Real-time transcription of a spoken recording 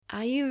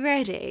Are you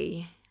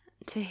ready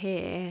to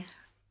hear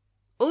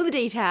all the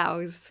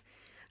details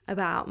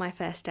about my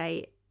first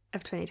date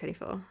of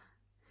 2024?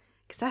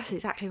 Because that's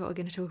exactly what we're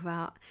going to talk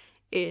about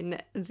in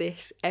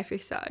this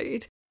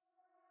episode.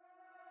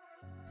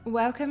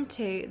 Welcome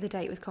to the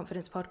Date with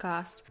Confidence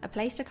podcast, a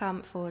place to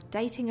come for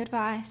dating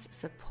advice,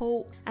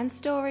 support, and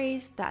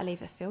stories that'll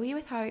either fill you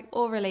with hope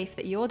or relief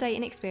that your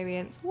dating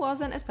experience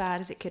wasn't as bad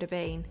as it could have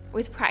been.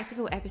 With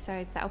practical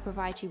episodes that'll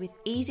provide you with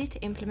easy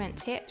to implement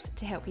tips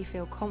to help you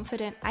feel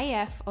confident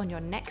AF on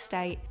your next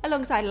date,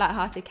 alongside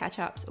lighthearted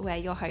catch-ups where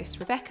your host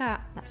Rebecca,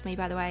 that's me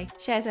by the way,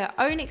 shares her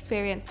own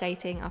experience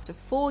dating after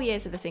 4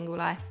 years of the single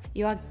life.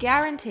 You are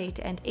guaranteed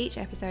to end each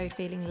episode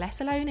feeling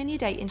less alone in your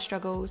dating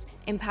struggles,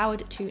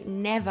 empowered to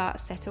never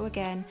settle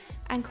again,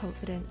 and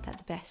confident that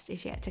the best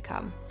is yet to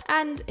come.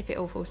 And if it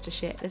all falls to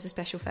shit, there's a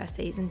special first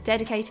season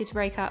dedicated to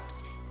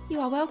breakups. You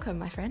are welcome,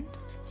 my friend.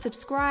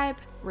 Subscribe,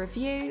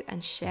 review,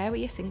 and share with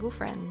your single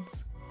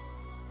friends.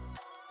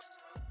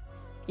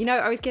 You know,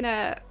 I was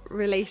gonna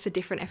release a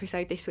different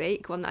episode this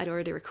week, one that I'd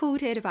already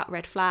recorded about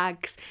red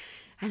flags,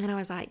 and then I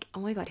was like, oh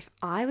my god, if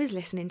I was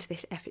listening to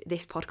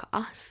this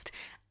podcast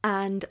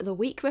and the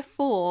week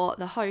before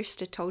the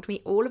host had told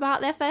me all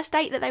about their first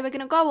date that they were going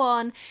to go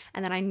on,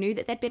 and then I knew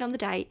that they'd been on the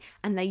date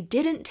and they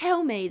didn't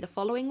tell me the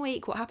following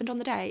week what happened on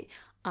the date,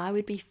 I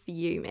would be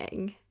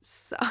fuming.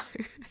 So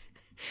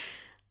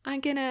I'm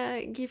going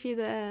to give you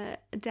the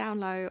down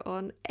low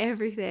on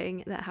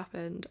everything that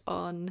happened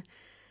on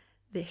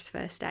this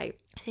first date.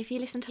 So if you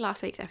listened to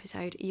last week's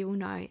episode, you'll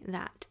know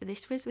that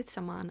this was with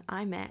someone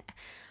I met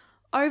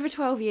over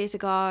 12 years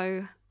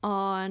ago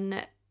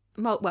on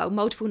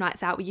multiple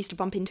nights out. We used to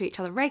bump into each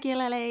other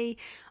regularly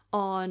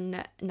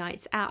on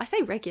nights out. I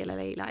say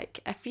regularly, like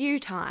a few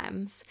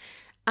times.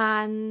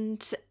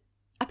 And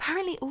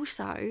apparently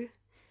also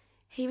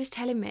he was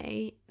telling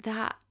me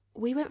that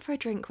we went for a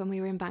drink when we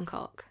were in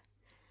Bangkok.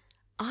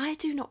 I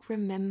do not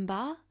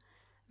remember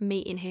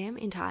meeting him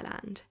in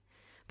Thailand,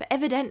 but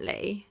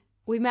evidently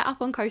we met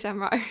up on Koh San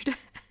Road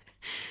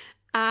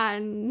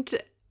and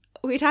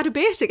we'd had a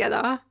beer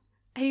together.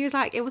 He was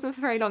like, it wasn't for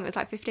very long, it was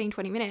like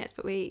 15-20 minutes,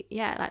 but we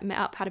met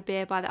up, had a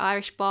beer by the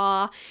Irish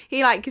bar.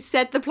 He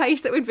said the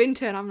place that we'd been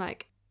to, and I'm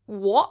like,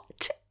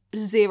 what?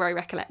 Zero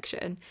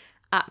recollection.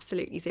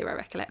 Absolutely zero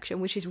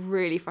recollection, which is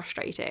really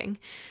frustrating.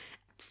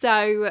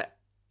 So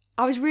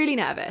I was really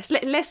nervous.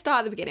 Let's start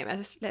at the beginning.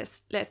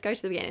 Let's go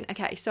to the beginning.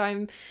 Okay, so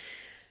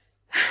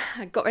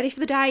I got ready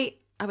for the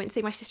date. I went to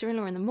see my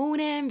sister-in-law in the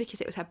morning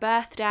because it was her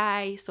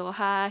birthday. Saw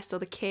her, saw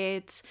the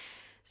kids,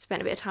 spent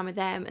a bit of time with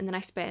them, and then I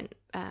spent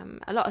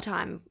a lot of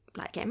time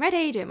getting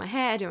ready, doing my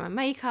hair, doing my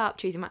makeup,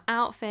 choosing my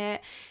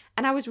outfit.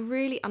 And I was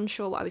really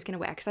unsure what I was going to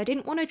wear because I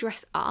didn't want to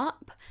dress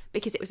up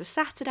because it was a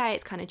Saturday,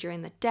 it's kind of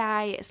during the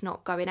day, it's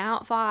not going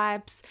out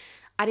vibes.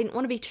 I didn't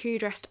want to be too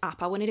dressed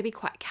up. I wanted to be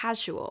quite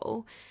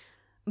casual.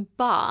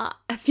 But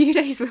a few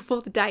days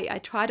before the date, I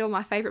tried on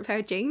my favourite pair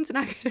of jeans and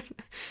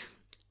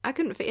I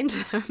couldn't fit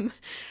into them.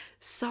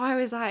 So I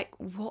was like,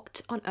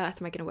 what on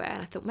earth am I going to wear?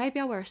 And I thought maybe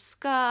I'll wear a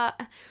skirt.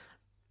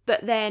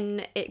 But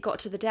then it got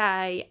to the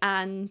day,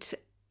 and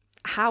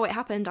how it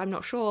happened, I'm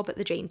not sure, but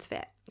the jeans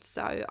fit.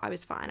 So I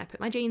was fine. I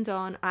put my jeans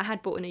on. I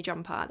had bought a new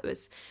jumper that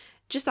was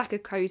just like a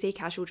cozy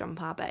casual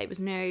jumper, but it was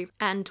new,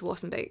 and wore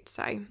some boots.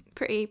 So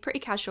pretty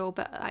casual,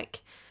 but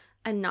like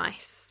a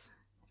nice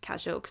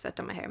casual because I'd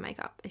done my hair and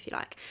makeup, if you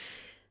like.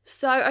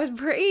 So I was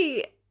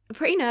pretty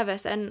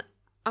nervous, and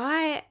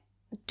I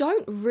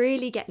don't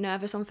really get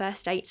nervous on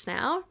first dates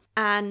now.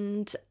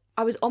 And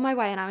I was on my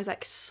way and I was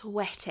like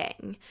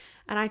sweating,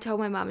 and I told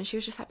my mum, and she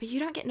was just like, but you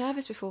don't get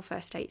nervous before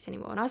first dates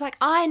anymore. And I was like,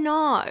 I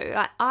know,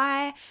 like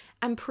I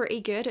am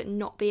pretty good at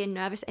not being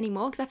nervous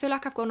anymore because I feel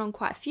like I've gone on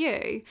quite a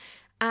few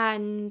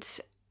and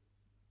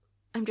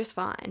I'm just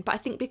fine. But I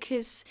think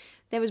because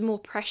there was more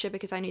pressure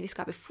because I knew this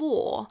guy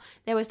before,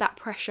 there was that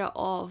pressure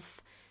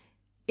of,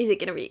 is it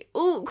going to be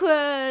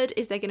awkward?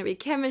 Is there going to be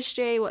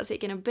chemistry? What's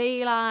it going to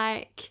be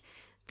like?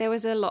 There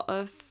was a lot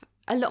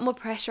more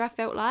pressure, I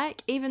felt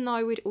like, even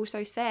though we'd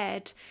also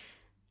said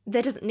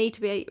there doesn't need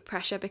to be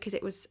pressure because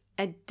it was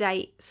a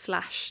date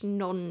 /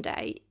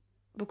 non-date.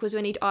 Because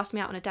when he'd asked me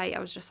out on a date, I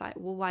was just like,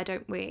 well, why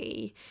don't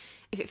we?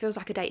 If it feels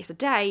like a date, it's a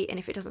date. And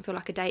if it doesn't feel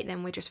like a date,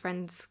 then we're just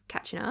friends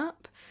catching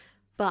up.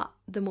 But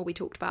the more we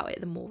talked about it,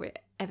 the more it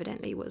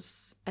evidently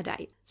was a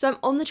date. So I'm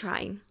on the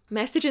train,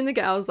 messaging the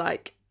girls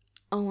like,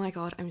 oh my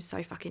God, I'm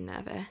so fucking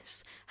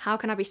nervous. How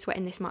can I be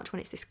sweating this much when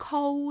it's this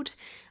cold?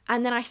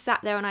 And then I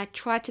sat there and I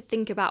tried to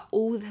think about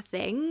all the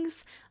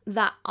things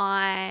that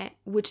I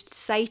would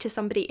say to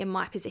somebody in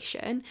my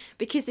position,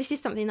 because this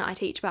is something that I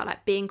teach about,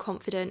 like being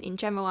confident in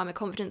general. I'm a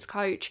confidence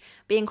coach,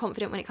 being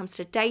confident when it comes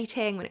to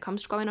dating, when it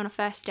comes to going on a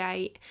first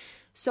date.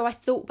 So I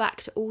thought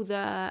back to all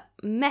the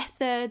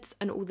methods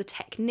and all the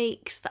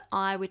techniques that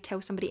I would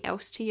tell somebody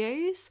else to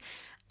use.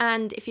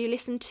 And if you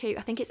listen to,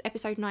 I think it's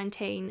episode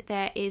 19,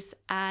 there is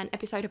an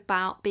episode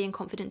about being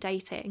confident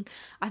dating.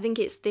 I think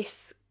it's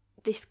this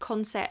this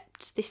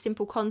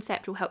simple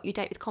concept will help you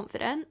date with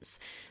confidence.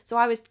 So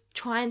I was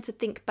trying to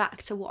think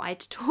back to what I'd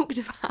talked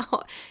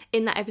about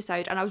in that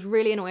episode, and I was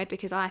really annoyed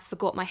because I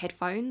forgot my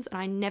headphones, and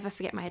I never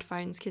forget my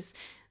headphones because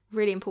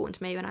really important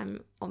to me when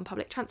I'm on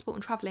public transport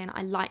and traveling.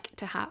 I like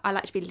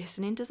to be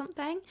listening to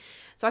something.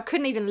 So I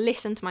couldn't even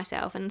listen to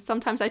myself, and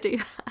sometimes I do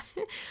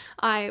that.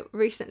 I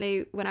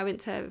recently, when I went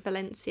to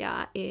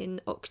Valencia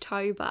in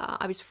October,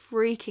 I was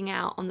freaking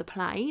out on the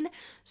plane.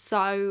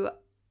 So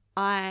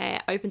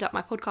I opened up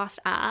my podcast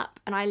app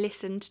and I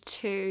listened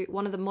to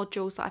one of the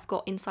modules that I've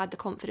got inside the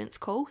confidence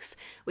course,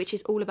 which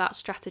is all about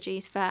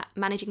strategies for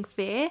managing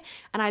fear.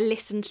 And I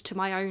listened to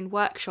my own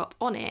workshop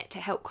on it to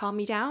help calm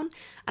me down.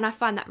 And I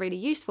find that really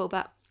useful,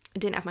 but I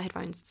didn't have my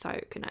headphones, so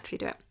I couldn't actually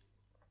do it.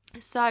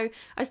 So I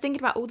was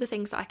thinking about all the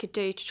things that I could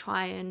do to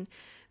try and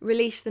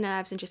release the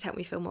nerves and just help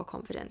me feel more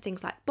confident.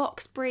 Things like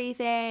box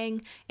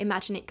breathing,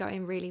 imagine it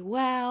going really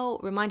well,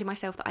 reminding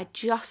myself that I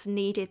just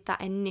needed that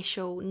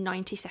initial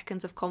 90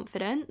 seconds of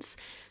confidence.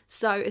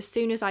 So as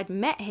soon as I'd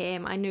met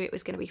him, I knew it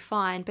was going to be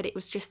fine, but it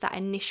was just that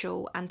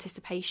initial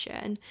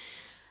anticipation.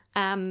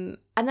 And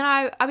then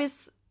I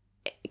was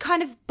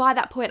kind of, by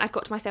that point, I'd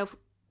got myself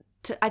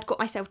to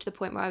the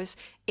point where I was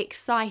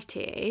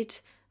excited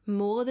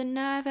more than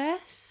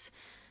nervous.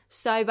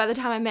 So by the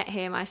time I met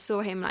him, I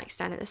saw him like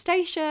stand at the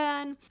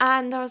station,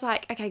 and I was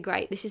like, okay,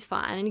 great, this is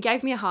fine. And he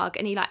gave me a hug,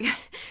 and he'd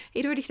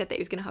already said that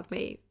he was going to hug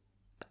me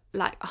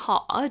like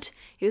hard.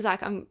 He was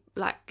like, I'm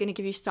like going to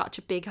give you such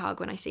a big hug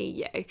when I see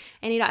you.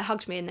 And he like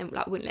hugged me and then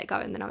like wouldn't let go.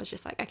 And then I was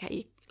just like,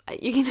 okay,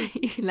 you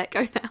can let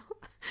go now.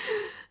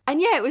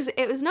 And yeah,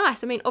 it was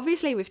nice. I mean,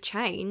 obviously we've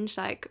changed.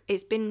 Like,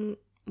 it's been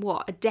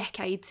a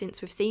decade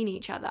since we've seen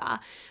each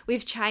other.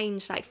 We've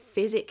changed like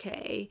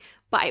physically,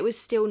 but it was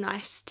still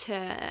nice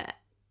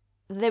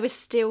there was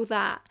still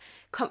that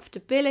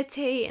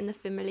comfortability and the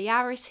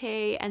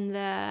familiarity and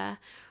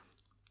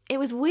it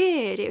was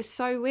weird. It was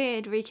so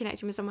weird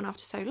reconnecting with someone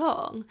after so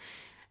long.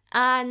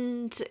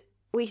 And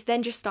we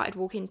then just started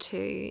walking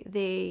to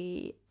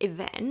the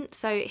event.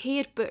 So he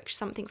had booked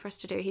something for us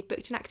to do. He'd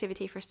booked an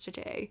activity for us to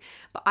do,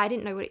 but I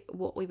didn't know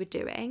what we were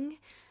doing.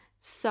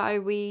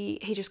 So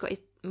he just got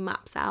his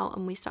maps out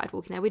and we started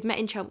walking there. We'd met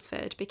in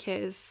Chelmsford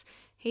because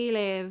he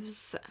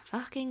lives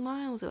fucking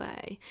miles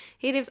away.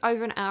 He lives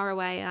over an hour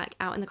away, like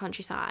out in the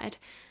countryside.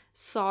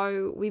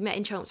 So we met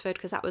in Chelmsford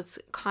because that was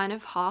kind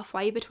of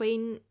halfway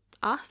between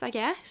us, I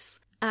guess.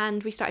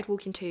 And we started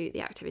walking to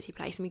the activity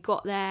place, and we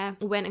got there,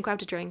 we went and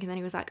grabbed a drink, and then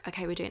he was like,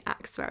 okay, we're doing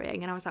axe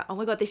throwing. And I was like, oh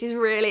my God, this is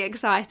really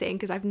exciting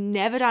because I've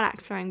never done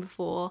axe throwing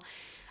before.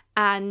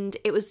 And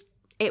it was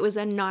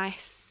a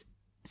nice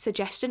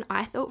suggestion,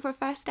 I thought, for a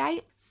first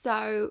date.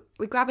 So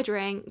we grab a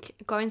drink,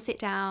 go and sit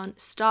down,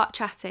 start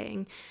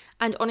chatting,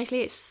 and honestly,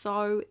 it's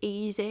so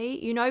easy.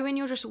 You know, when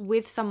you're just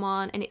with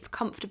someone and it's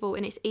comfortable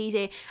and it's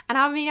easy. And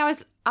I mean,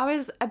 I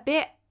was a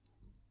bit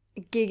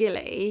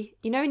giggly,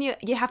 you know, when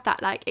you have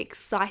that like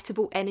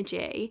excitable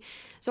energy.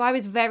 So I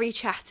was very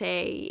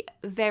chatty,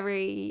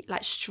 very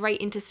like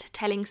straight into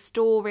telling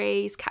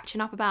stories,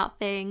 catching up about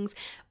things.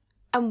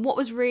 And what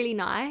was really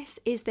nice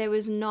is there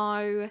was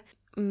no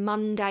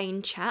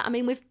mundane chat. I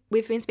mean,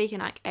 we've been speaking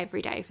like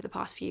every day for the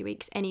past few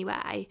weeks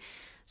anyway.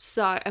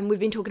 So, and we've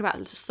been talking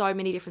about so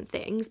many different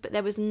things, but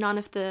there was none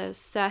of the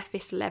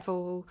surface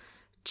level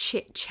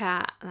chit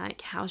chat,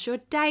 like how's your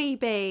day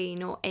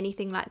been or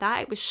anything like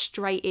that. It was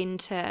straight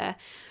into,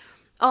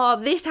 oh,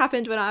 this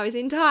happened when I was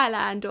in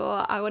Thailand,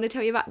 or I want to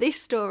tell you about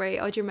this story.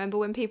 Or do you remember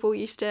when people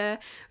we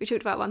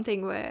talked about one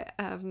thing where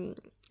it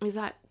was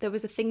like there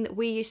was a thing that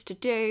we used to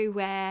do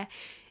where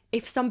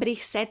if somebody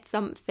said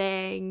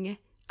something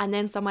and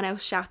then someone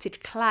else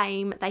shouted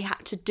claim, they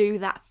had to do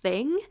that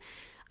thing.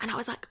 And I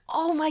was like,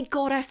 oh my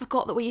God, I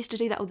forgot that we used to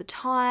do that all the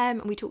time.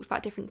 And we talked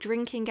about different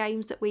drinking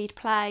games that we'd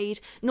played,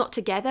 not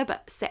together,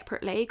 but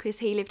separately, because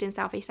he lived in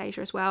Southeast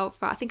Asia as well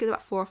for, I think it was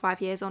about 4 or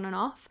 5 years on and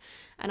off.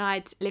 And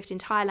I'd lived in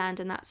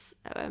Thailand, and that's,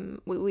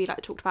 we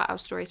like talked about our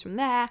stories from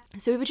there.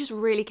 So we were just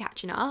really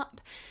catching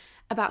up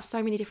about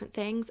so many different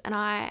things. And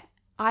I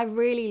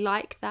really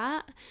like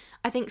that.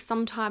 I think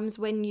sometimes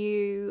when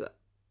you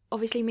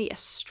obviously meet a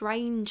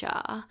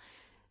stranger,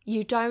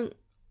 you don't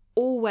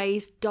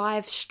always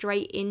dive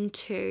straight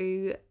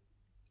into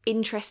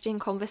interesting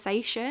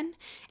conversation.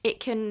 It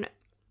can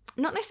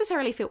not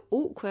necessarily feel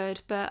awkward,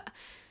 but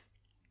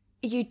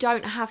you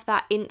don't have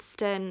that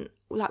instant,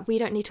 like, we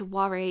don't need to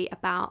worry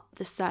about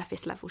the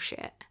surface level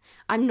shit.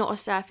 I'm not a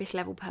surface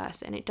level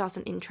person. It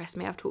doesn't interest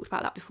me. I've talked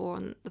about that before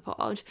on the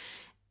pod.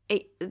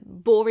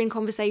 Boring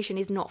conversation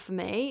is not for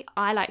me.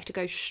 I like to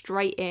go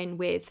straight in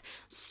with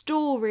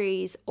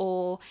stories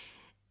or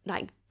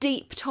like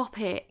deep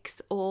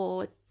topics,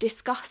 or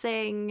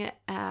discussing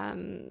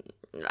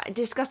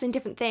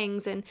different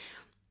things, and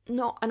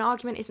not an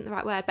argument isn't the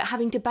right word, but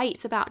having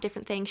debates about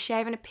different things,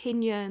 sharing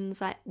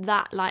opinions, like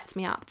that lights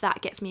me up,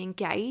 that gets me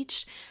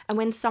engaged. And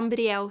when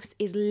somebody else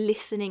is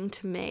listening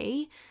to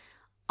me,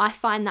 I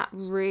find it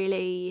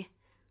really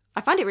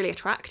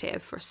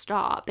attractive for a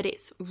start, but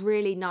it's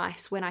really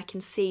nice when I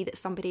can see that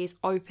somebody is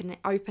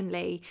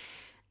openly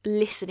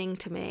listening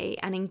to me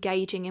and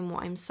engaging in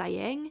what I'm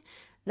saying,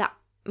 that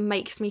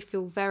makes me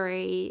feel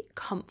very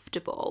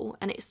comfortable.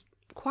 And it's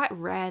quite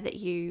rare that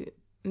you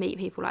meet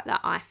people like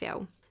that, I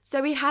feel.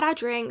 So we had our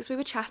drinks, we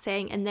were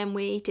chatting, and then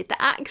we did the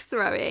axe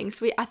throwing.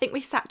 So I think we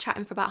sat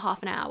chatting for about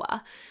half an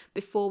hour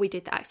before we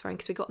did the axe throwing,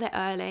 because we got there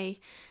early.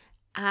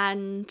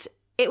 And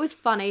it was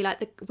funny,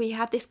 like we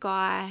had this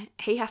guy,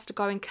 he has to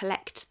go and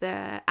collect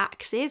the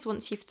axes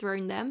once you've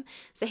thrown them.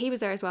 So he was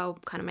there as well,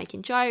 kind of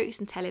making jokes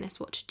and telling us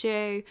what to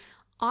do.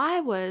 I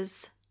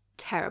was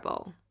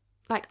terrible.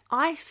 Like,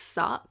 I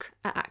suck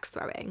at axe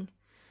throwing.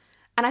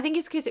 And I think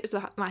it's because it was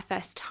my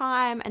first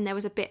time and there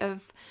was a bit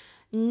of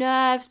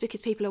nerves because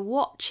people are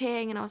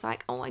watching, and I was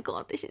like, oh my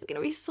God, this is going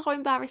to be so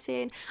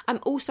embarrassing. I'm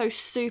also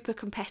super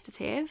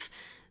competitive.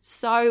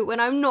 So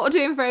when I'm not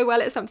doing very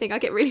well at something, I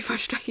get really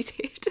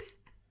frustrated,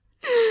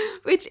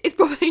 which is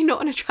probably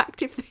not an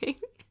attractive thing.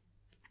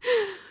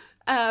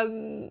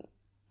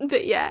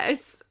 But yeah,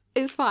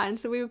 it's fine.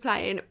 So we were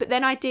playing, but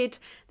then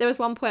there was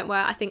one point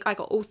where I think I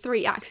got all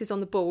 3 axes on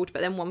the board,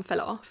 but then one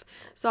fell off.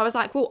 So I was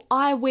like, well,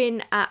 I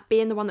win at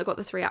being the one that got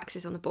the 3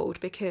 axes on the board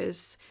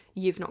because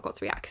you've not got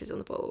 3 axes on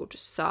the board.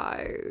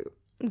 So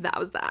that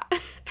was that.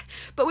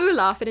 But we were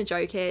laughing and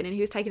joking, and he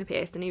was taking the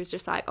piss, and he was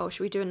just like, oh,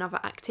 should we do another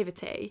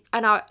activity?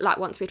 And I, like,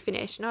 once we'd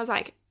finished, and I was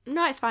like,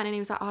 no, it's fine. And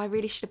he was like, oh, I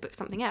really should have booked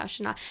something else,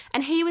 shouldn't I?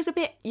 And he was a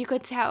bit, I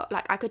could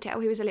tell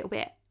he was a little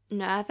bit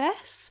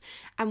nervous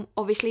and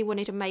obviously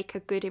wanted to make a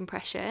good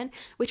impression,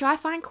 which I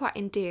find quite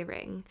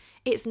endearing.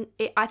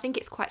 I think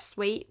it's quite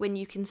sweet when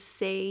you can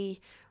see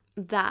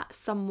that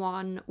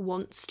someone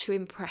wants to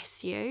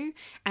impress you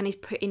and is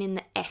putting in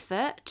the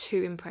effort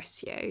to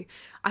impress you.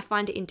 I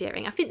find it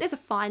endearing. I think there's a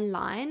fine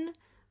line,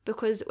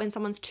 because when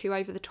someone's too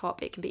over the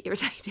top, it can be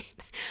irritating.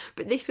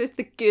 But this was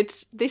the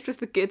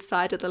good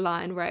side of the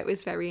line, where it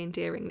was very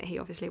endearing that he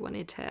obviously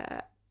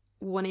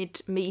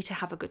wanted me to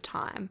have a good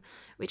time,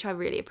 which I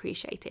really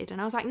appreciated.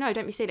 And I was like, no,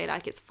 don't be silly,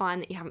 like, it's fine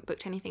that you haven't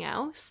booked anything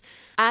else.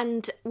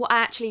 And what I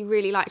actually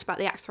really liked about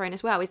the axe throwing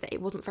as well is that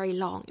it wasn't very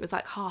long. It was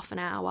like half an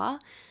hour.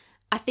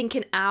 I think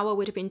an hour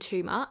would have been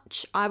too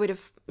much. I would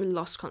have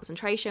lost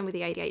concentration with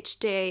the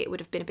ADHD. It would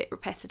have been a bit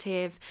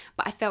repetitive,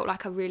 but I felt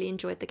like I really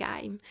enjoyed the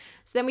game.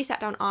 So then we sat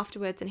down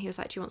afterwards and he was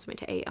like, do you want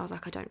something to eat? I was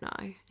like, I don't know.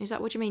 And he was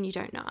like, what do you mean you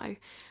don't know? And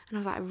I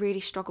was like, I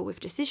really struggle with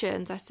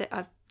decisions.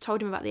 I've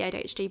told him about the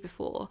ADHD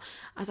before.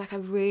 I was like, I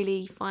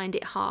really find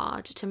it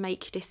hard to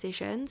make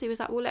decisions. He was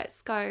like, well,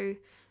 let's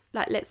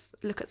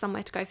look at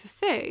somewhere to go for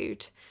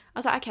food. I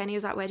was like, okay. And he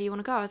was like, where do you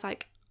want to go? I was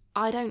like,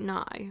 I don't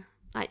know.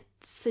 Like,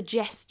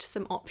 suggest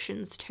some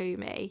options to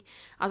me.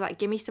 I was like,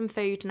 give me some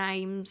food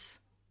names,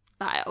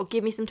 or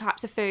give me some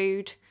types of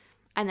food,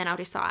 and then I'll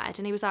decide.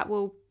 And he was like,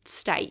 well,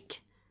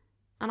 steak.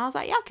 And I was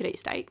like, yeah, I could eat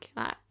steak.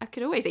 Like, I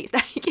could always eat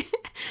steak.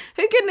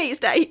 Who couldn't eat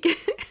steak?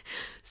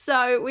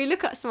 So we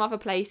look at some other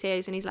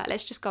places, and he's like,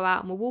 let's just go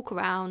out and we'll walk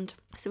around.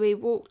 So we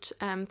walked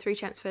through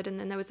Chelmsford, and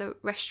then there was a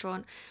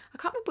restaurant. I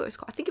can't remember what it was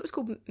called. I think it was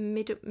called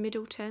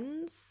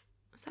Middleton's.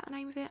 Is that the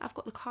name of it? I've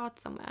got the card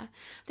somewhere.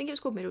 I think it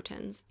was called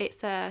Middleton's.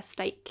 It's a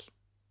steak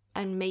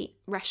and meat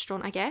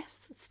restaurant, I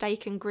guess.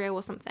 Steak and grill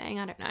or something.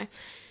 I don't know.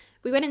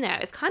 We went in there. It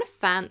was kind of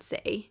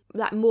fancy,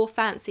 like more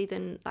fancy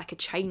than like a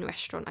chain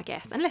restaurant, I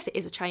guess, unless it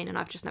is a chain and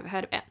I've just never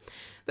heard of it.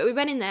 But we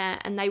went in there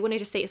and they wanted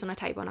to seat us on a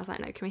table, and I was like,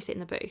 no, can we sit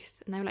in the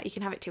booth? And they were like, you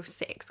can have it till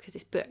 6 because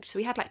it's booked. So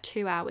we had like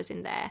 2 hours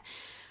in there.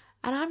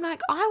 And I'm like,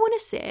 I want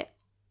to sit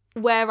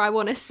where I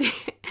want to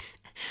sit.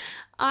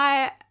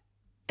 I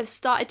have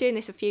started doing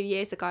this a few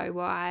years ago,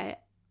 where I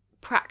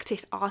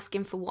practice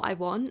asking for what I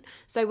want.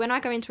 So when I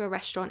go into a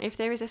restaurant, if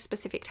there is a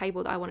specific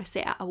table that I want to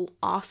sit at, I will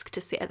ask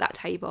to sit at that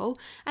table.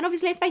 And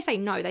obviously if they say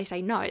no, they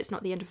say no. It's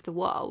not the end of the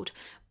world.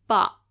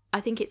 But I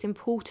think it's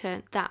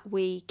important that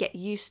we get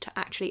used to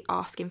actually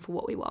asking for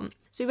what we want.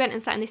 So we went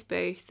and sat in this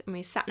booth, and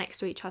we sat next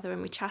to each other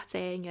and we're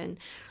chatting, and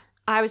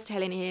I was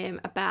telling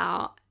him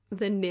about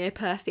the near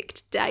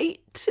perfect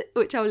date,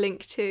 which I'll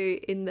link to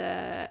in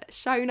the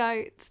show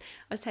notes.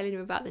 I was telling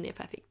him about the near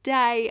perfect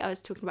date. I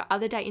was talking about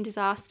other dating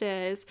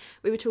disasters.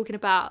 We were talking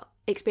about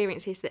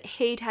experiences that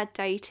he'd had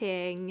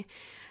dating.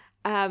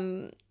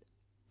 So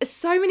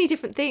many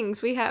different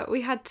things. We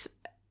had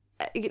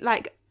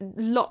like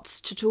lots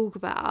to talk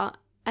about.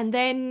 And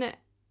then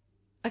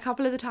a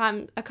couple of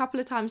times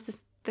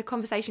the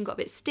conversation got a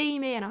bit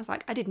steamy, and I was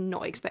like, I did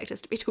not expect us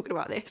to be talking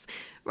about this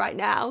right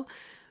now.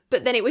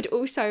 But then it would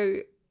also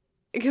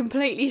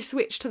completely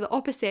switched to the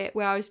opposite,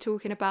 where I was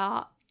talking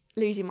about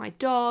losing my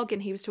dog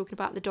and he was talking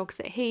about the dogs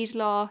that he'd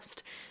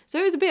lost. So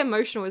it was a bit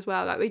emotional as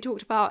well. Like, we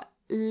talked about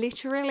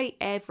literally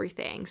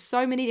everything,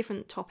 so many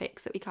different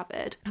topics that we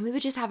covered, and we were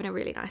just having a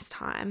really nice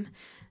time.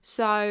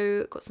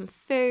 So got some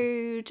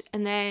food,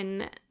 and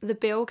then the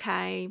bill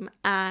came,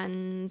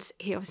 and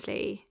he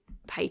obviously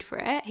paid for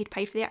it. He'd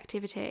paid for the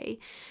activity,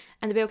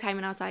 and the bill came,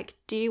 and I was like,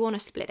 do you want to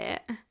split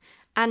it?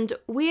 And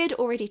we had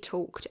already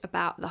talked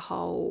about the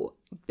whole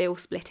bill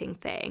splitting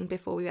thing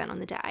before we went on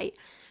the date.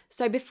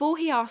 So before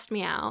he asked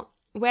me out,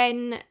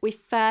 when we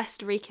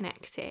first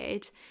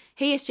reconnected,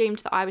 he assumed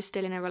that I was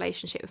still in a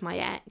relationship with my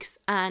ex,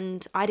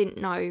 and I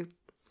didn't know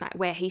like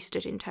where he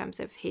stood in terms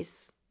of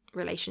his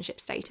relationship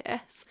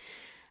status.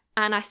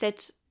 And I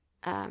said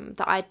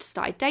that I'd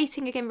started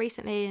dating again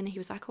recently, and he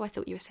was like, oh, I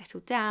thought you were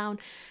settled down.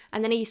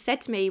 And then he said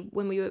to me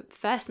when we were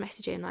first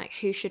messaging, like,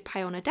 who should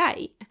pay on a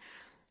date?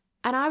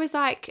 And I was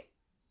like,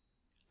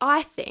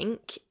 I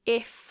think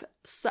if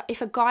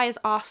a guy has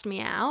asked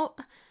me out,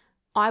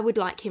 I would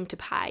like him to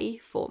pay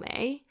for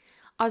me.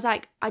 I was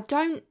like, I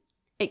don't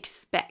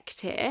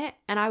expect it,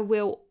 and I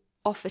will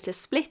offer to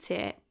split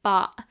it,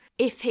 but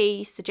if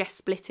he suggests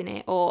splitting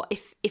it, or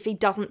if he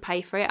doesn't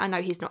pay for it, I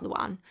know he's not the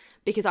one,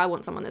 because I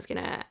want someone that's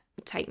going to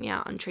take me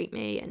out and treat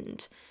me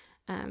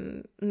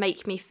and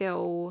make me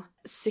feel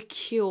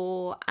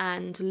secure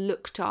and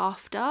looked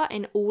after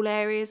in all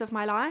areas of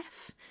my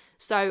life.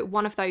 So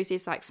one of those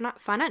is like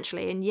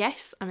financially, and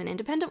yes, I'm an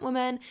independent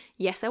woman.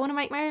 Yes, I want to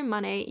make my own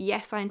money.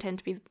 Yes, I intend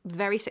to be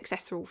very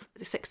successful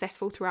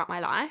throughout my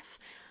life.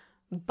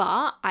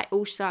 But I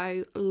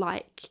also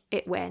like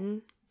it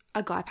when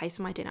a guy pays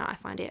for my dinner. I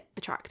find it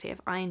attractive.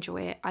 I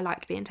enjoy it. I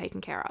like being taken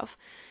care of.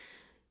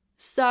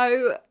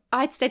 So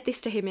I'd said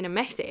this to him in a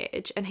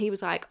message, and he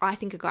was like, I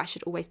think a guy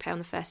should always pay on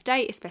the first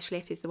date, especially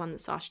if he's the one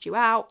that's asked you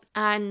out.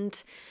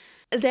 And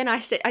then I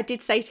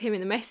did say to him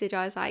in the message,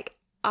 I was like,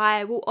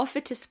 I will offer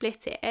to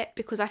split it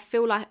because I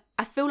feel like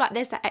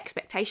there's that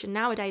expectation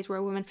nowadays where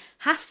a woman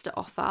has to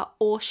offer,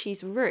 or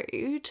she's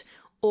rude,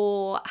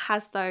 or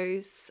has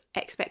those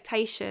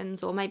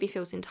expectations, or maybe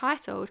feels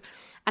entitled.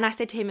 And I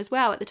said to him as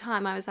well at the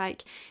time, I was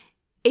like,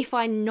 if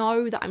I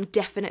know that I'm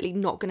definitely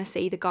not going to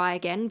see the guy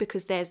again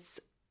because there's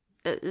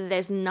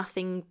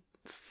nothing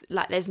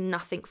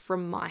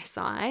from my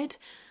side,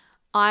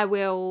 I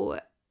will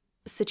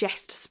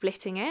suggest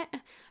splitting it,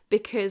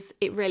 because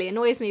it really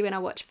annoys me when I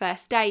watch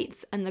First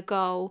Dates and the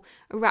girl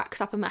racks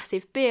up a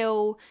massive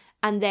bill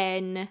and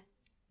then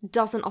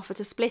doesn't offer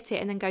to split it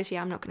and then goes,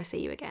 yeah, I'm not going to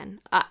see you again.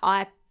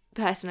 I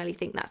personally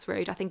think that's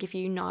rude. I think if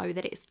you know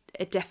that it's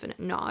a definite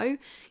no,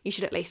 you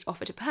should at least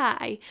offer to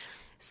pay.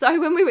 So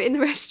when we were in the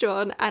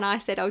restaurant and I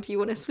said, oh, do you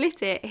want to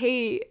split it?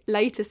 He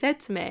later said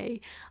to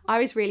me, I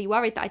was really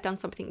worried that I'd done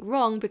something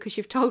wrong because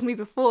you've told me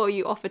before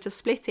you offer to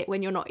split it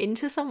when you're not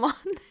into someone.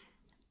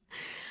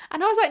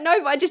 And I was like,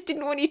 no, but I just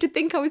didn't want you to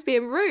think I was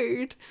being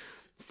rude.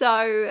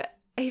 So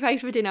he paid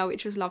for dinner,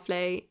 which was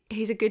lovely.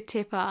 He's a good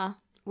tipper,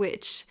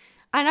 which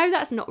I know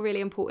that's not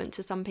really important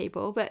to some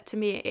people, but to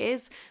me it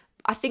is.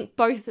 I think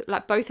both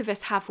of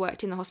us have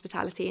worked in the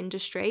hospitality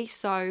industry,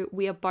 so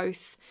we are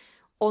both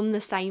on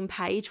the same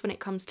page when it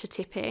comes to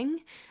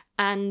tipping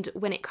and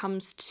when it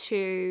comes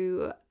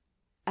to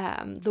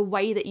the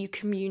way that you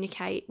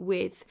communicate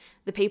with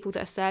the people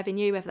that are serving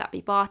you, whether that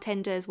be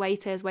bartenders,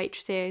 waiters,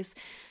 waitresses,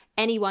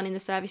 anyone in the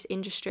service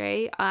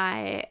industry.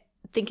 I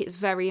think it's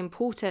very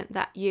important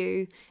that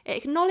you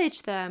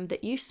acknowledge them,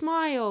 that you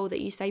smile,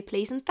 that you say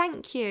please and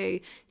thank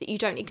you, that you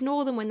don't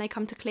ignore them when they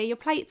come to clear your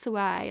plates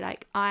away.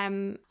 Like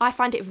I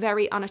find it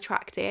very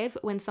unattractive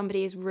when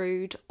somebody is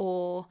rude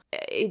or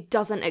it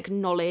doesn't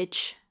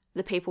acknowledge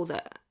the people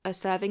that are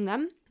serving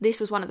them. This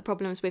was one of the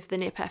problems with the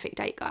near perfect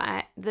date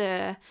guy.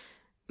 The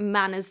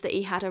manners that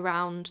he had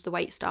around the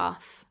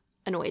waitstaff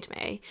annoyed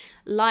me.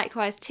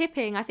 Likewise,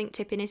 tipping, I think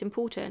tipping is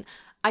important.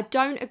 I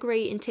don't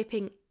agree in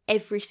tipping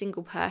every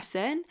single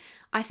person.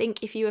 I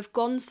think if you have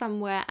gone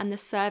somewhere and the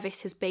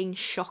service has been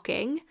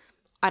shocking,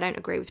 I don't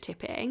agree with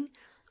tipping.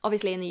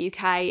 Obviously in the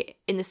UK,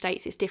 in the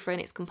States it's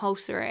different, it's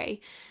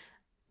compulsory.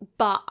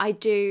 But I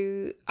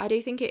do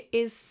think it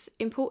is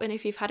important.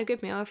 If you've had a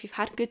good meal, if you've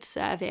had good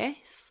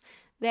service,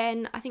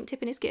 then I think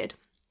tipping is good.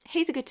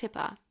 He's a good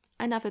tipper.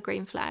 Another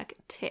green flag,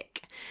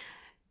 tick.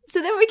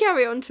 So then we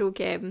carry on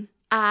talking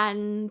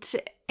and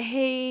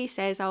he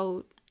says,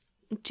 oh,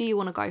 do you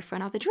want to go for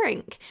another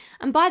drink?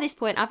 And by this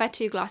point, I've had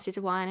 2 glasses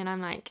of wine and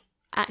I'm like,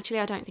 actually,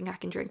 I don't think I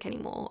can drink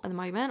anymore at the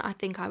moment. I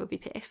think I would be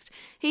pissed.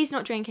 He's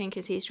not drinking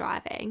because he's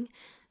driving.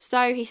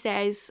 So he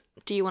says,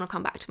 do you want to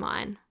come back to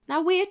mine?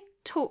 Now, we had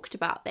talked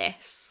about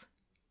this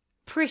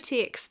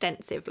pretty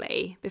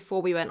extensively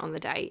before we went on the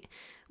date.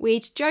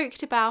 We'd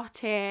joked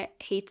about it.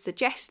 He'd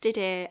suggested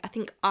it. I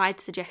think I'd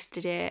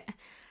suggested it.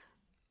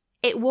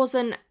 It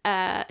wasn't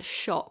a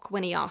shock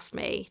when he asked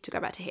me to go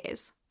back to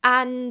his.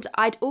 And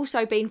I'd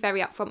also been very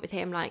upfront with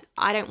him, like,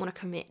 I don't want to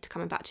commit to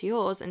coming back to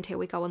yours until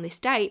we go on this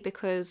date,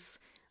 because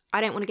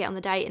I don't want to get on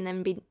the date and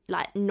then be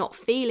like not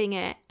feeling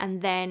it,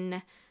 and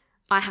then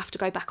I have to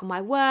go back on my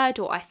word,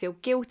 or I feel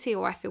guilty,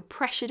 or I feel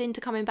pressured into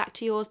coming back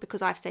to yours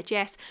because I've said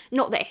yes.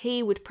 Not that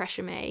he would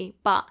pressure me,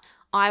 but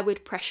I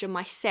would pressure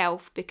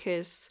myself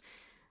because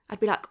I'd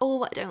be like,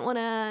 oh, I don't want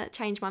to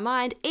change my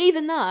mind,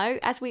 even though,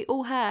 as we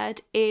all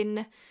heard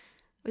in...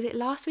 was it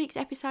last week's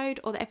episode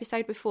or the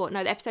episode before?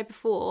 No, the episode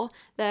before,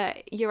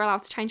 that you're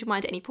allowed to change your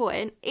mind at any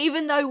point.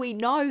 Even though we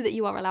know that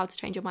you are allowed to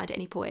change your mind at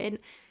any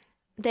point,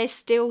 there's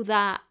still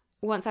that,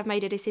 once I've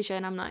made a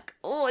decision, I'm like,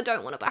 oh, I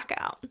don't want to back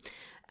out.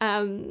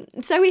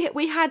 So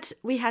we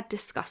had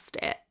discussed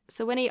it.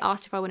 So when he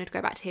asked if I wanted to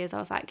go back to his, I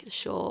was like,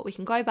 sure, we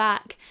can go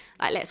back.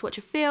 Like, let's watch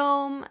a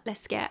film.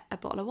 Let's get a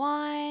bottle of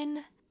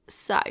wine.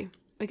 So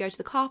we go to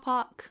the car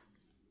park,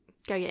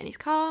 go get in his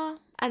car.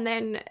 And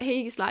then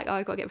he's like, oh,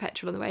 I've got to get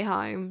petrol on the way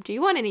home. Do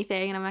you want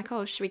anything? And I'm like,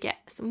 oh, should we get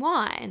some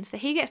wine? So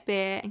he gets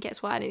beer and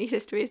gets wine, and he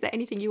says to me, is there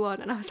anything you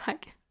want? And I was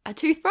like, a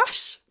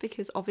toothbrush?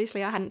 Because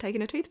obviously I hadn't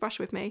taken a toothbrush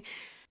with me.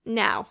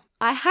 Now,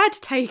 I had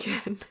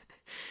taken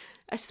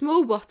a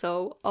small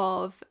bottle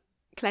of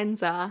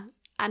cleanser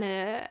and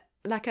a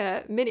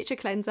miniature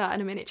cleanser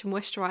and a miniature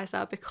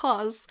moisturiser,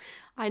 because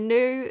I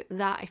knew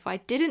that if I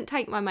didn't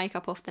take my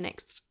makeup off the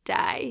next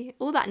day,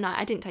 or that night,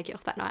 I didn't take it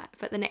off that night,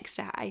 but the next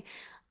day,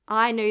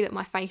 I knew that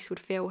my face would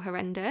feel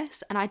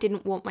horrendous, and I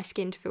didn't want my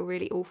skin to feel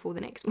really awful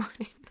the next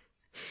morning.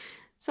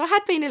 So I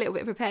had been a little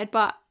bit prepared,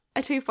 but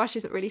a toothbrush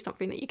isn't really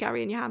something that you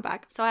carry in your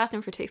handbag. So I asked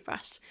him for a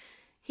toothbrush.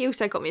 He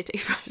also got me a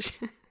toothbrush.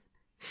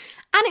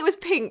 And it was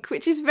pink,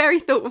 which is very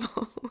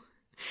thoughtful,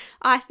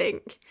 I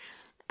think.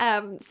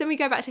 So then we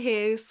go back to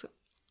his,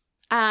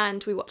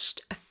 and we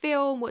watched a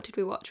film. What did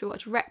we watch? We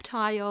watched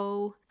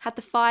Reptile, had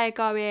the fire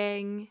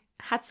going,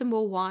 had some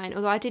more wine,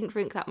 although I didn't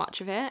drink that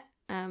much of it,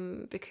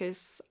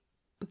 because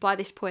by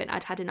this point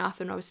I'd had enough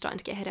and I was starting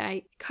to get a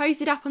headache.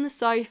 Cozied up on the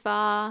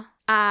sofa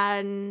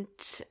and,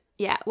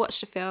 yeah,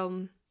 watched a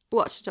film,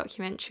 watched a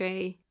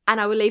documentary,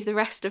 and I will leave the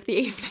rest of the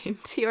evening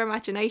to your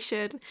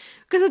imagination,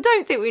 because I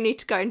don't think we need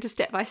to go into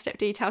step-by-step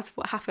details of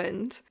what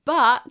happened.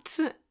 But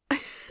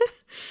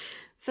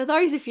for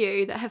those of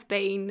you that have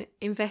been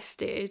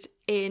invested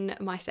in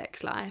my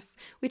sex life,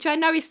 which I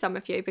know is some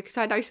of you, because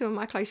I know some of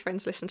my close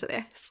friends listen to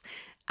this,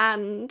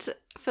 and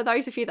for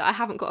those of you that I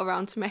haven't got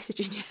around to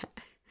messaging yet,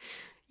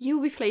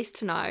 you'll be pleased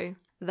to know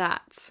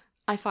that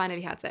I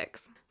finally had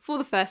sex for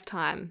the first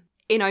time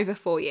in over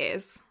 4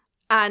 years,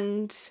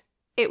 and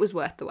it was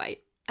worth the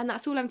wait. And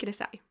that's all I'm going to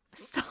say.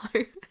 So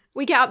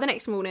we get up the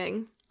next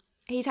morning,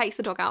 he takes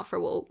the dog out for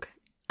a walk,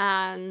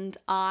 and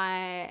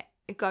I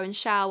go and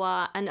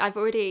shower, and I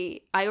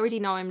already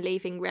know I'm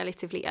leaving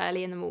relatively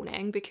early in the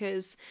morning,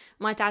 because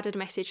my dad had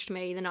messaged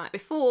me the night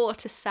before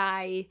to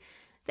say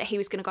that he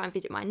was going to go and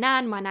visit my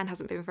nan. My nan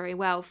hasn't been very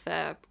well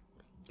for,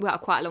 well,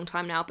 quite a long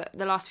time now, but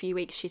the last few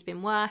weeks she's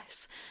been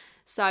worse.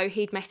 So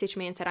he'd messaged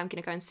me and said, I'm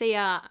going to go and see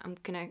her.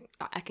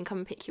 I can come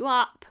and pick you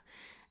up.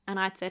 And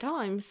I'd said, oh,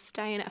 I'm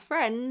staying at a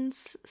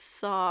friend's,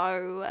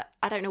 so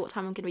I don't know what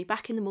time I'm going to be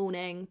back in the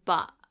morning,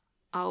 but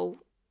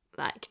I'll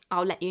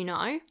let you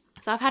know.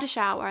 So I've had a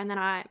shower, and then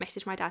I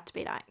messaged my dad to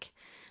be like,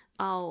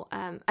 oh,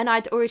 and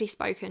I'd already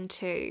spoken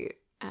to,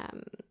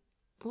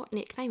 what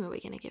nickname are we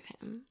going to give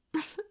him?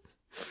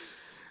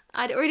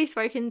 I'd already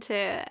spoken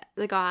to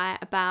the guy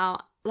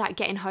about like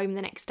getting home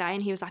the next day,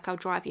 and he was like, I'll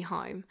drive you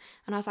home.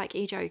 And I was like, are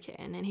you joking?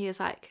 And he was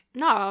like,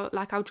 no,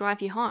 like I'll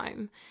drive you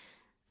home.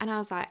 And I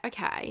was like,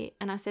 okay.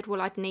 And I said, well,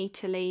 I'd need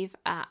to leave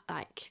at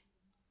like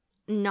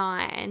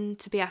 9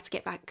 to be able to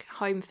get back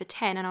home for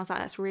 10. And I was like,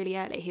 that's really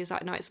early. He was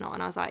like, no, it's not.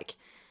 And I was like,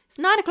 it's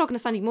 9 o'clock on a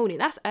Sunday morning.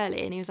 That's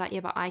early. And he was like, yeah,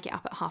 but I get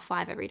up at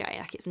 5:30 every day.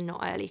 Like, it's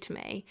not early to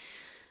me.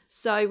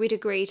 So we'd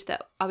agreed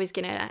that I was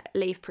going to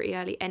leave pretty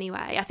early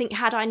anyway. I think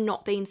had I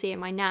not been seeing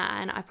my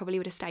nan, I probably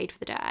would have stayed for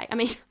the day. I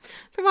mean,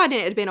 providing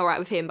it had been all right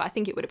with him, but I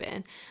think it would have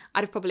been.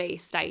 I'd have probably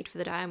stayed for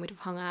the day and we'd have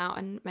hung out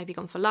and maybe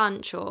gone for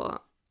lunch,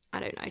 or I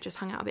don't know, just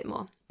hung out a bit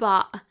more.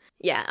 But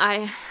yeah,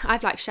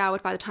 I've like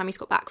showered by the time he's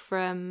got back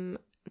from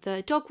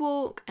the dog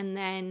walk, and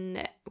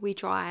then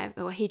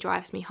he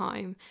drives me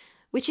home,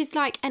 which is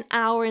like an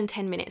hour and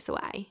 10 minutes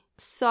away.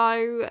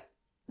 So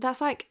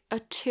that's like a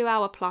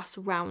 2-hour plus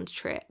round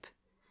trip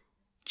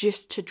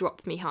just to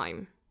drop me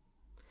home.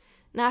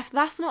 Now, if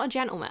that's not a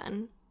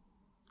gentleman,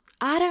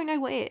 I don't know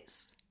what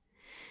is.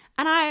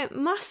 And I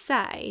must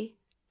say,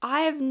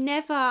 I have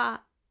never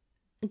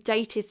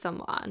dated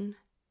someone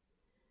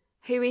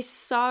who is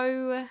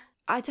so,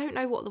 I don't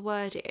know what the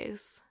word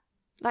is,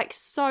 like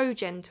so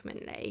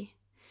gentlemanly.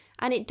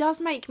 And it does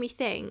make me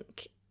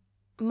think,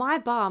 my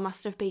bar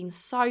must have been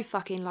so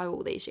fucking low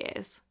all these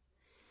years.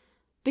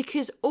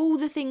 Because all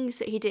the things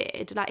that he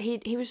did, like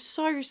he was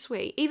so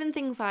sweet. Even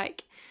things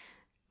like,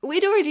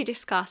 we'd already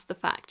discussed the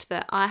fact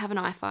that I have an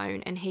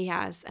iPhone and he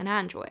has an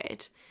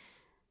Android.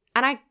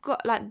 And I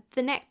got like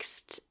the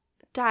next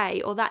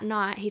day or that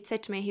night, he'd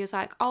said to me, he was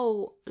like,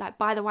 oh, like,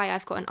 by the way,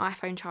 I've got an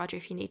iPhone charger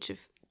if you need to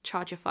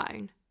charge your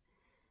phone.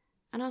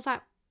 And I was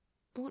like,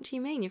 what do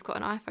you mean you've got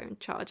an iPhone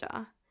charger?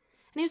 And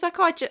he was like,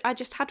 oh, I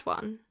just had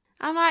one.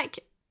 I'm like,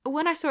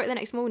 when I saw it the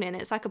next morning,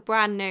 it's like a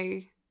brand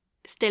new,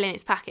 still in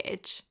its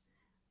package,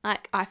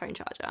 like iPhone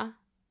charger.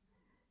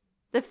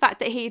 The fact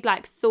that he'd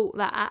like thought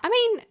that, I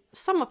mean,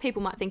 some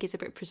people might think it's a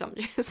bit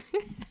presumptuous,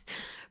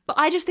 but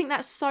I just think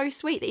that's so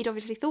sweet that he'd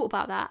obviously thought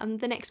about that.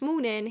 And the next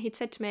morning he'd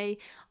said to me,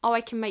 oh,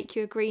 I can make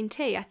you a green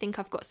tea. I think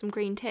I've got some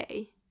green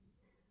tea.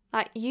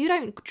 Like, you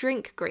don't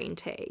drink green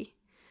tea.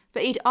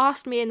 But he'd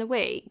asked me in the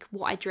week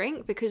what I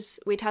drink, because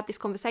we'd had this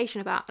conversation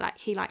about like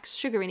he likes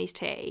sugar in his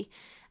tea.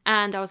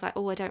 And I was like,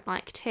 oh, I don't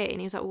like tea. And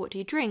he was like, well, what do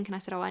you drink? And I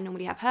said, oh, I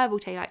normally have herbal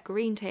tea, like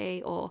green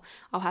tea, or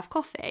I'll have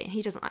coffee. And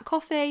he doesn't like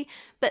coffee.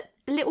 But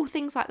little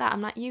things like that,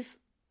 I'm like,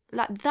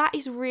 that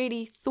is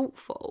really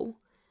thoughtful.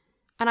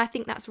 And I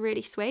think that's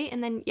really sweet.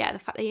 And then, yeah, the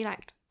fact that he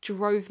like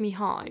drove me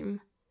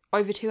home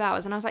over 2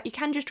 hours. And I was like, you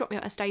can just drop me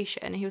at a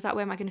station. And he was like,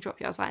 where am I going to drop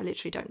you? I was like, I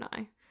literally don't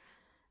know.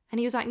 And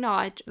he was like,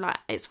 no,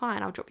 it's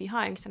fine, I'll drop you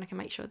home so I can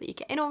make sure that you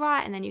get in all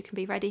right and then you can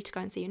be ready to go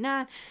and see your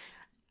nan.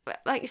 But,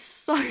 like,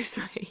 so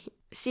sweet.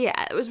 So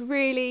yeah, it was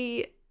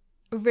really,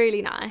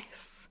 really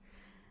nice.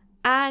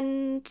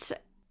 And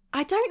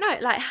I don't know,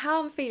 like,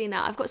 how I'm feeling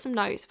now. I've got some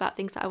notes about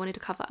things that I wanted to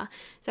cover.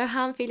 So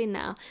how I'm feeling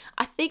now.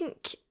 I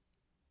think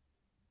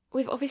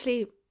we've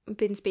obviously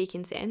been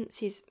speaking since.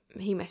 He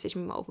messaged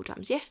me multiple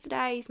times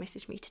yesterday. He's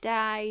messaged me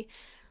today.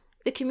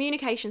 The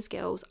communication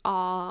skills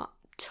are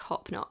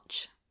top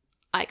notch.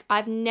 Like,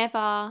 I'm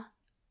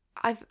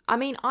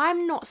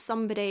not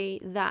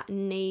somebody that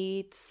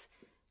needs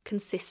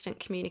consistent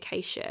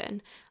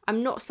communication.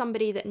 I'm not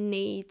somebody that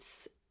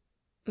needs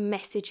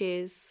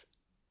messages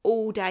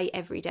all day,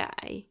 every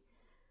day.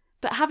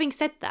 But having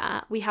said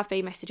that, we have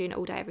been messaging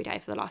all day, every day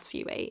for the last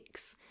few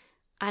weeks.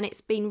 And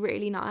it's been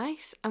really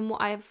nice. And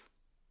what I've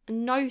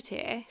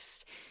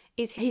noticed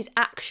is his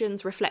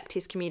actions reflect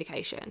his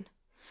communication.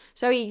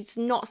 So he's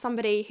not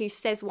somebody who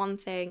says one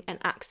thing and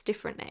acts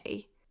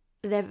differently.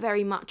 They're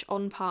very much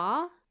on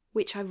par,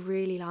 which I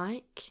really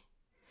like.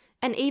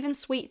 And even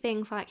sweet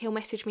things like he'll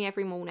message me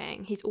every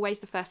morning. He's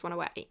always the first one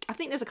awake. I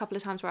think there's a couple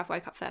of times where I've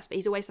woke up first, but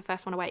he's always the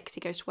first one awake because he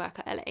goes to work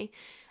early.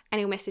 And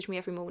he'll message me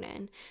every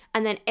morning.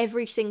 And then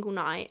every single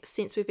night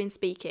since we've been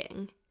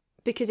speaking,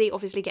 because he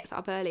obviously gets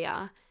up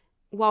earlier,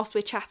 whilst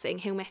we're chatting,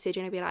 he'll message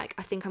and he'll be like,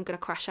 I think I'm going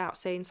to crash out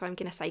soon, so I'm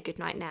going to say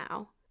goodnight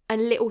now.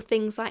 And little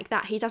things like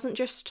that. He doesn't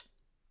just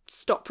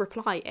stop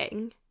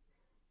replying.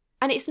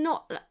 And it's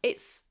not that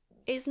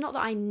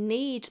I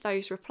need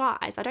those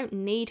replies. I don't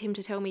need him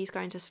to tell me he's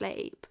going to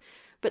sleep.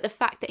 But the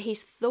fact that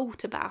he's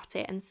thought about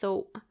it and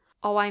thought,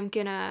 oh, I'm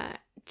going to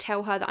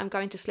tell her that I'm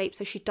going to sleep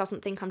so she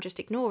doesn't think I'm just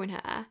ignoring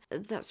her,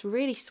 that's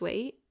really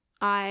sweet.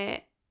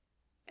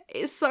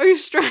 It's so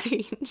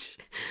strange.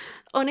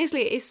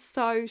 Honestly, it is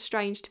so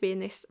strange to be in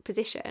this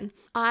position.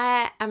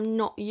 I am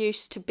not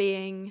used to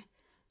being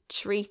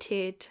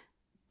treated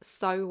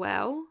so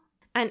well.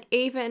 And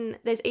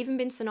there's even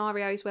been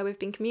scenarios where we've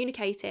been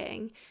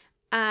communicating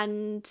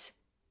and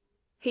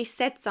he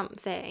said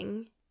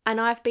something and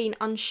I've been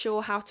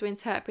unsure how to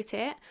interpret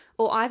it,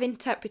 or I've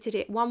interpreted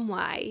it one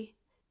way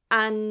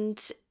and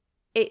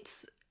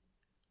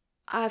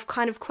I've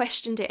kind of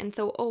questioned it and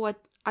thought, oh,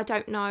 I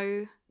don't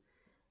know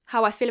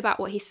how I feel about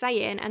what he's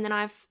saying. And then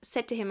I've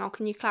said to him, oh,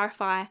 can you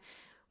clarify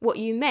what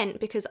you meant?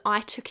 Because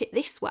I took it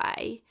this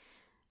way.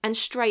 And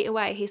straight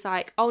away he's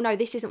like, oh no,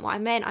 this isn't what I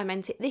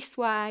meant it this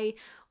way.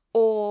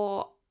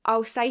 Or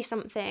I'll say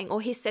something,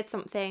 or he's said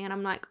something and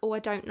I'm like, oh, I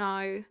don't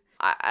know.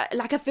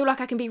 I feel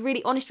like I can be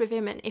really honest with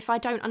him, and if I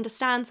don't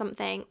understand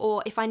something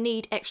or if I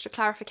need extra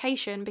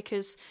clarification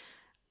because,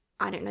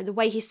 I don't know, the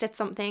way he said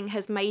something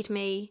has made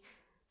me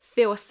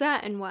feel a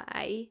certain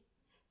way,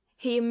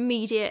 he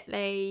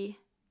immediately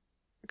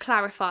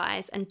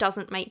clarifies and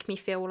doesn't make me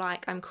feel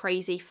like I'm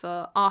crazy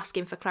for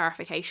asking for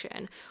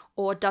clarification,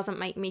 or doesn't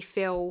make me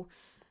feel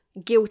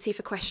guilty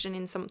for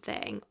questioning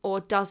something,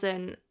 or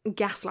doesn't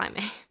gaslight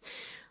me.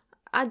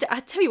 I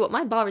tell you what,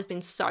 my bar has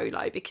been so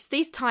low because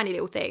these tiny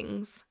little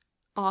things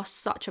are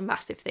such a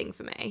massive thing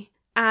for me.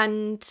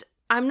 And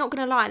I'm not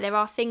going to lie, there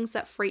are things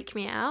that freak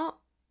me out.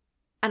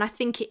 And I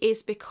think it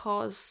is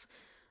because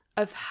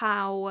of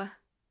how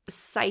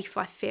safe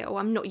I feel.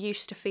 I'm not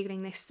used to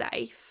feeling this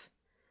safe,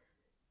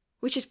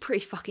 which is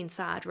pretty fucking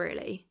sad,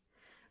 really.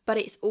 But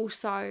it's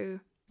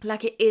also,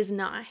 like, it is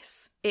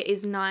nice. It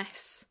is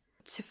nice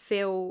to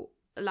feel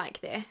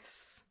like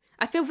this.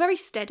 I feel very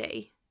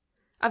steady.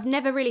 I've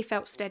never really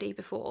felt steady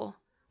before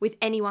with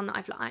anyone that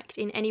I've liked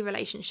in any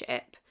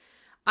relationship.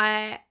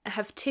 I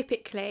have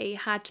typically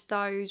had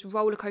those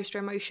roller coaster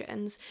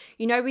emotions,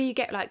 you know, where you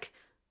get like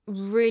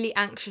really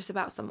anxious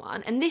about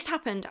someone. And this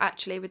happened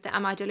actually with the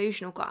Am I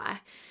Delusional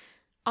guy.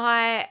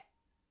 I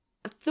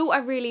thought I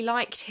really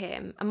liked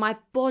him and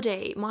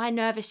my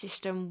nervous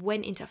system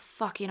went into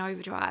fucking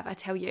overdrive. I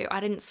tell you, I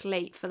didn't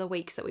sleep for the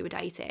weeks that we were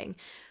dating.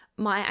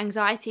 My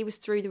anxiety was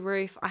through the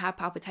roof. I had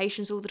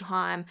palpitations all the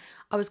time.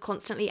 I was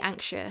constantly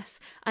anxious.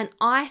 And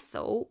I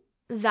thought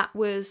that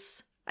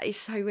was, it's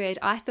so weird,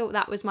 I thought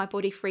that was my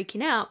body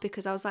freaking out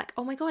because I was like,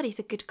 oh my God, he's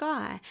a good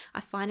guy. I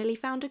finally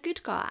found a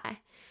good guy.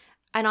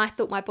 And I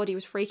thought my body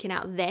was freaking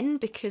out then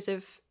because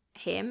of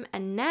him.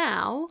 And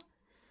now,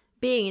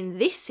 being in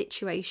this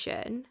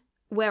situation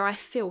where I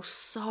feel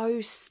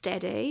so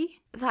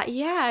steady, that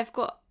yeah, I've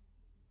got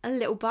a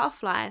little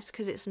butterflies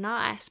because it's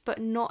nice, but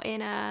not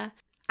in a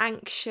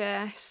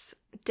anxious,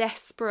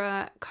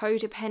 desperate,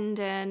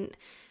 codependent,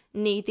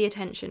 need the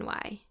attention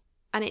way.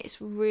 And it's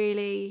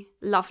really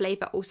lovely,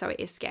 but also it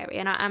is scary.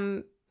 And I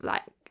am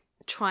like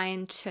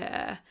trying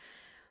to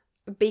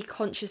be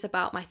conscious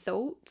about my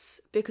thoughts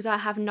because I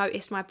have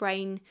noticed my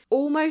brain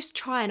almost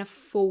trying to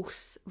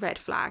force red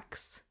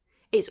flags.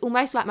 It's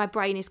almost like my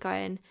brain is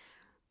going,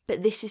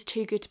 but this is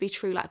too good to be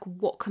true. Like,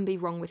 what can be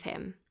wrong with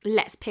him?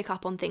 Let's pick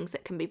up on things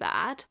that can be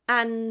bad.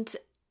 And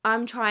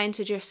I'm trying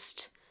to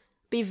just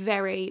be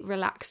very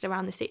relaxed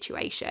around the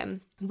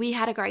situation. We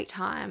had a great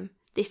time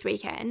this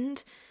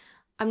weekend.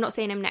 I'm not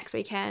seeing him next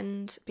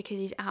weekend because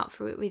he's out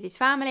with his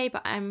family,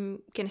 but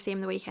I'm going to see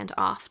him the weekend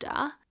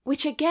after,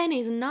 which again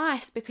is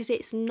nice because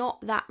it's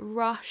not that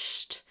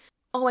rushed,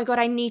 oh my God,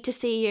 I need to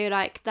see you,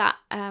 like that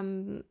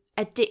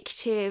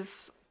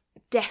addictive,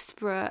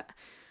 desperate,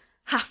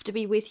 have to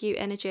be with you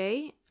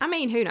energy. I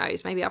mean, who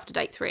knows, maybe after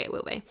date 3 it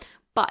will be,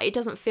 but it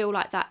doesn't feel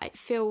like that. I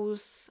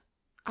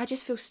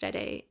just feel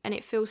steady and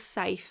it feels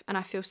safe and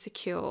I feel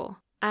secure.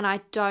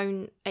 And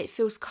it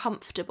feels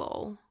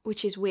comfortable,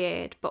 which is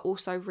weird, but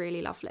also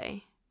really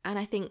lovely. And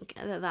I think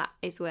that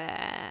is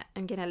where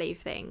I'm going to leave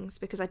things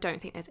because I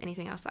don't think there's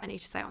anything else that I need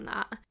to say on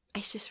that.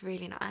 It's just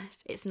really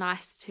nice. It's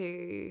nice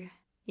to,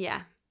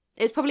 yeah.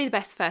 It's probably the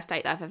best first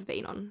date that I've ever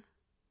been on.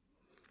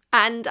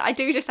 And I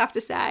do just have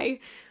to say,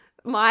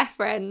 my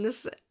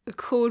friends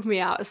called me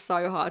out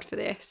so hard for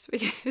this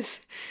because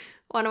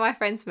one of my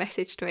friends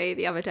messaged me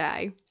the other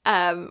day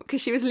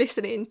because she was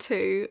listening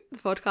to the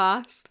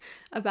podcast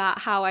about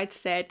how I'd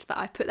said that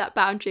I put that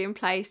boundary in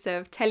place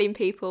of telling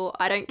people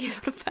I don't kiss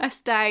on a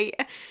first date.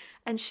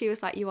 And she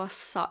was like, you are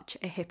such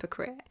a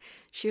hypocrite.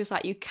 She was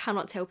like, you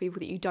cannot tell people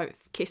that you don't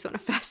kiss on a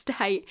first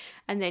date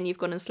and then you've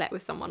gone and slept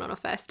with someone on a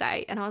first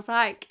date. And I was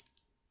like,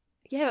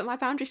 yeah, but my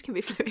boundaries can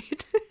be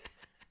fluid.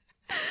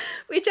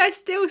 Which I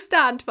still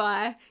stand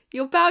by.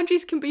 Your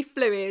boundaries can be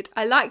fluid.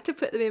 I like to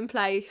put them in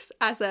place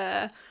as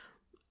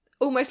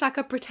almost like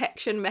a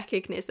protection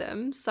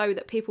mechanism so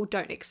that people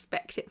don't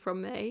expect it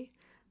from me.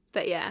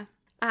 But yeah,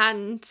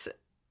 and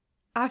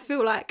I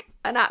feel like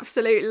an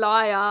absolute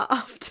liar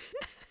after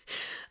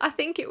I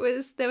think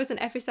there was an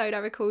episode I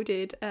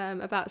recorded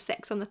about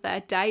sex on the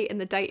third date and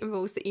the dating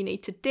rules that you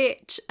need to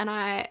ditch, and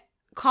I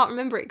can't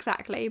remember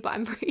exactly, but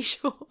I'm pretty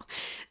sure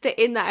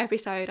that in that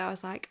episode I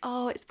was like,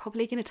 oh, it's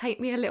probably going to take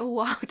me a little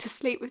while to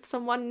sleep with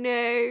someone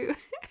new.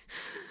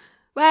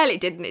 Well,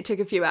 it didn't. It took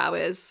a few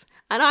hours,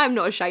 and I'm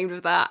not ashamed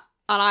of that.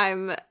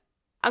 And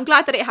I'm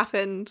glad that it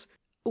happened.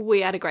 We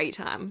had a great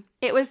time.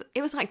 It was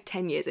like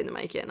 10 years in the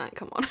making. Like,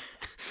 come on.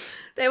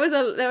 there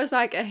was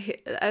like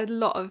a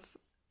lot of,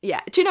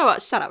 yeah. Do you know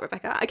what? Shut up,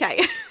 Rebecca.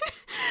 Okay.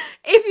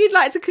 If you'd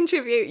like to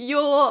contribute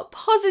your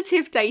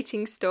positive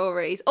dating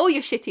stories, or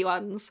your shitty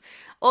ones,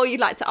 or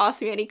you'd like to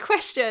ask me any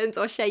questions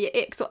or share your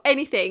icks or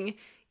anything,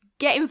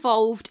 get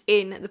involved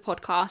in the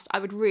podcast. I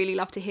would really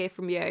love to hear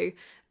from you.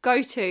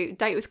 Go to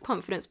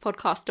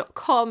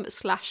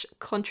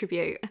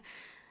datewithconfidencepodcast.com/contribute.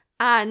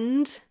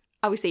 And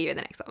I will see you in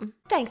the next one.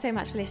 Thanks so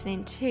much for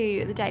listening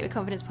to the Date with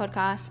Confidence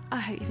podcast. I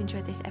hope you've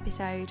enjoyed this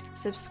episode.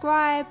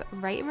 Subscribe,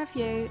 rate and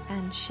review,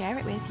 and share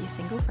it with your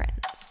single friends.